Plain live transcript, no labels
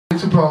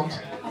2 poems.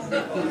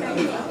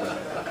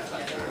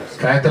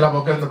 Cállate la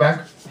boca in the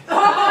back.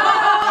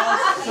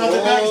 No,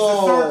 the back is the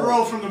 3rd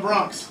row from the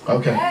Bronx.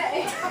 Okay.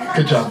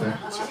 Good job there.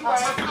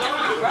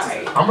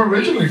 I'm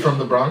originally from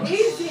the Bronx,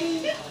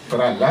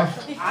 but I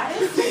left.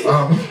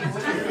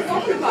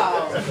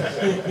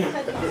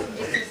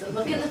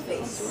 Look in the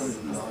face.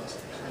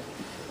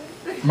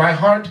 My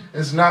heart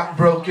is not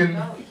broken,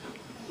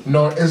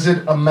 nor is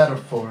it a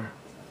metaphor.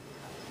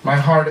 My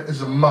heart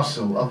is a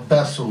muscle, a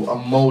vessel, a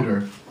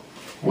motor.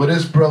 What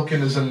is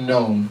broken is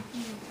unknown.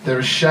 There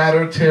is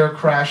shatter, tear,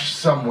 crash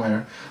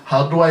somewhere.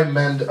 How do I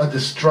mend a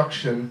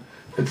destruction?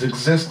 Its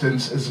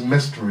existence is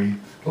mystery,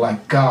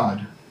 like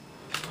God.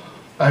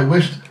 I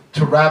wished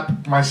to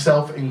wrap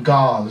myself in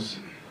gauze,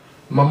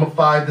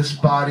 mummify this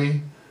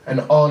body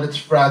and all its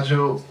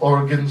fragile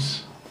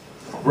organs,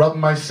 rub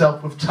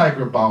myself with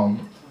tiger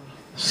balm.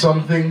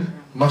 Something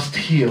must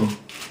heal,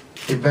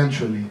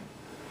 eventually.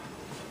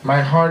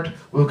 My heart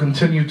will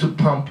continue to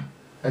pump,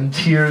 and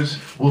tears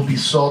will be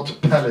salt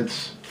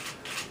pellets.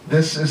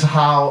 This is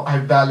how I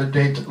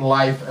validate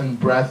life and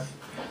breath.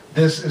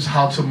 This is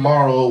how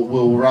tomorrow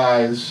will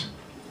rise,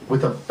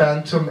 with a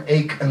phantom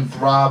ache and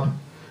throb,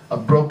 a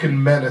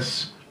broken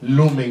menace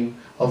looming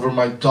over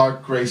my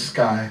dark gray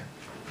sky.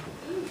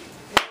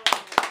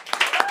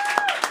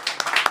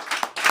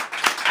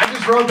 I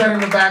just wrote that in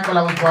the back while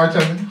I was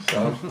bartending,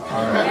 so,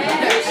 alright.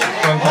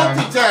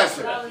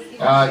 Multitasking.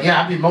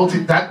 Yeah, I mean,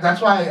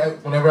 that's why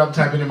whenever I'm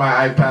typing in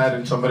my iPad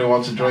and somebody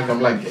wants a drink, I'm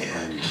like,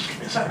 yeah, just give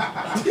me a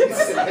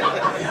second.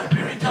 Yeah,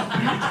 be right down, be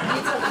right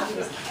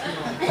down.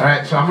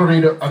 Alright, so I'm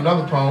going to read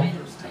another poem,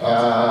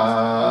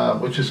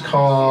 which is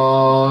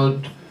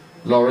called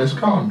Laura is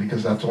Gone,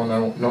 because that's the one I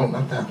don't, no,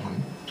 not that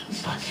one.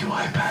 Fuck you,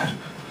 iPad.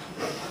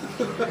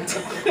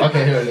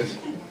 Okay, here it is.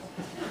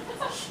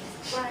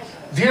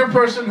 Dear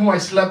person who I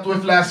slept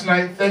with last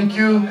night, thank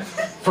you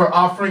for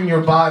offering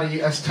your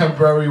body as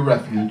temporary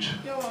refuge.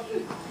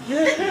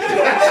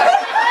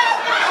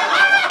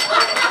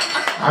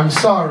 I'm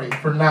sorry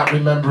for not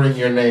remembering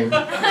your name.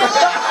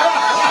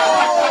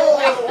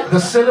 The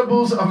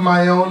syllables of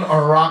my own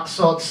are rock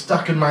salt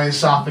stuck in my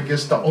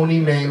esophagus. The only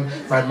name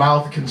my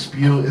mouth can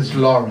spew is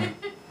Laura.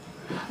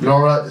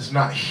 Laura is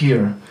not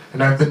here,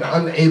 and I've been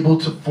unable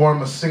to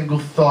form a single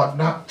thought,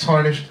 not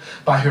tarnished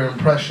by her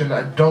impression.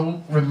 I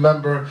don't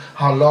remember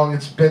how long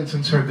it's been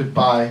since her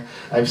goodbye.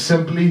 I've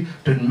simply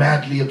been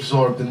madly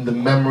absorbed in the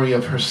memory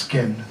of her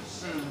skin.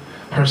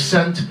 Her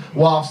scent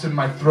wafts in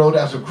my throat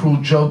as a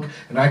cruel joke,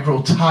 and I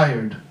grow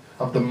tired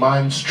of the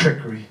mind's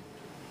trickery.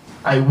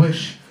 I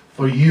wish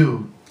for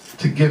you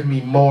to give me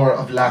more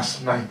of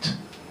last night.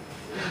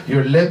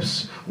 Your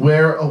lips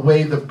wear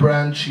away the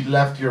brand she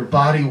left. Your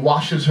body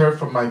washes her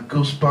from my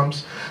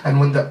goosebumps. And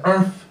when the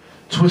earth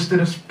twisted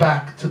us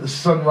back to the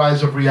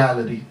sunrise of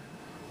reality,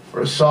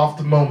 for a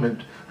soft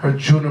moment, her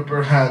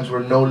juniper hands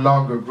were no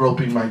longer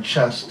groping my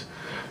chest.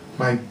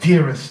 My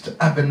dearest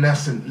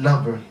evanescent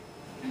lover,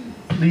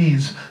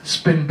 please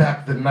spin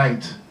back the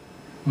night.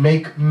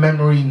 Make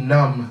memory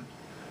numb.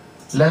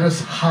 Let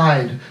us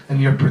hide in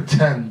your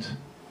pretend.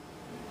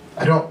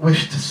 I don't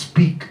wish to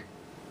speak.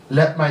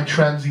 Let my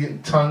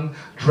transient tongue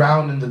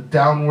drown in the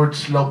downward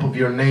slope of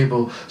your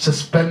navel.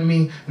 Suspend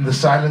me in the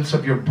silence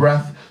of your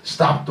breath.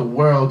 Stop the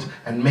world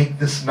and make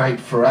this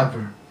night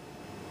forever.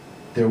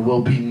 There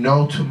will be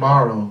no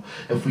tomorrow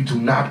if we do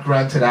not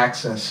grant it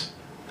access.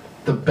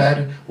 The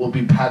bed will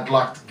be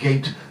padlocked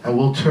gate, and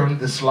we'll turn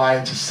this lie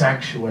into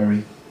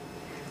sanctuary.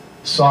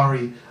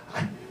 Sorry,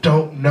 I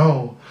don't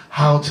know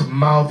how to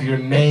mouth your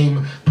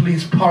name.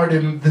 Please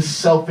pardon this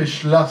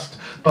selfish lust,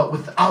 but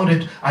without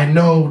it, I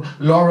know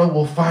Laura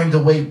will find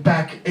a way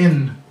back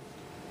in.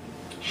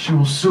 She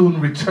will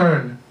soon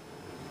return.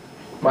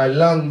 My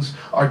lungs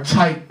are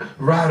tight,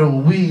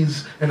 rattle,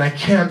 wheeze, and I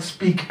can't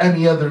speak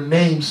any other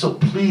name, so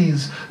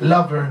please,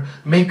 lover,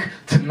 make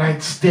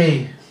tonight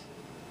stay.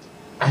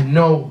 I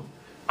know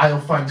I'll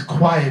find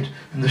quiet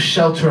in the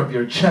shelter of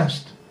your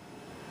chest,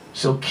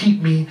 so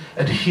keep me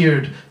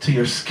adhered to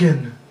your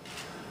skin.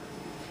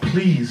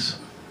 Please,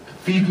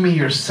 feed me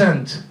your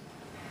scent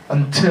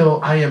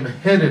until I am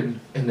hidden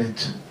in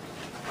it.